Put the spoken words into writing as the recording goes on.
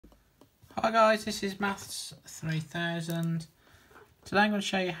Hi guys, this is Maths 3000. Today I'm going to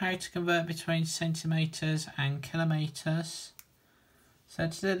show you how to convert between centimetres and kilometres. So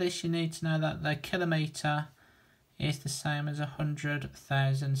to do this you need to know that the kilometre is the same as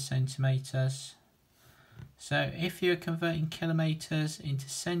 100,000 centimetres. So if you're converting kilometres into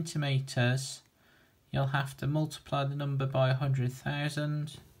centimetres, you'll have to multiply the number by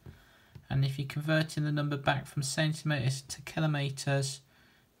 100,000. And if you're converting the number back from centimetres to kilometres,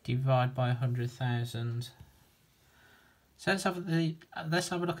 divide by 100,000. So let's have a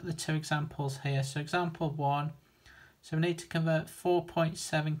look at the two examples here. So example 1, so we need to convert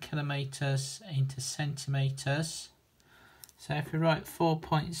 4.7 kilometres into centimetres. So if we write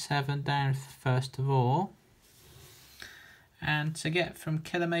 4.7 down first of all, and to get from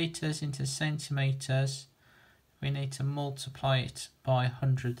kilometres into centimetres, we need to multiply it by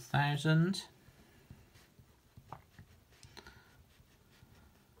 100,000.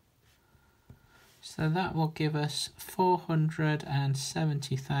 So that will give us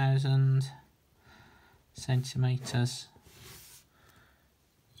 470,000 centimetres.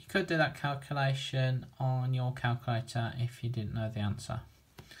 You could do that calculation on your calculator if you didn't know the answer.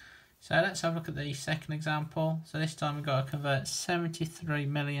 So let's have a look at the second example. So this time we've got to convert 73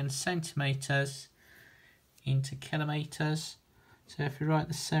 million centimetres into kilometres. So if we write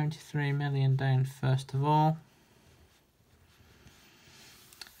the 73 million down first of all,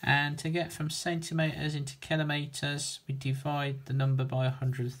 and to get from centimetres into kilometres, we divide the number by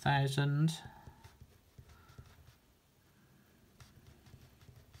 100,000.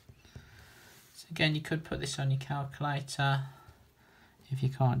 So again, you could put this on your calculator if you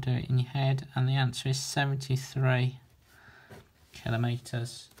can't do it in your head, and the answer is 73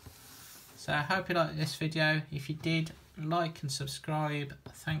 kilometres. So I hope you liked this video. If you did, like and subscribe.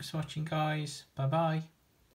 Thanks for watching guys. Bye bye.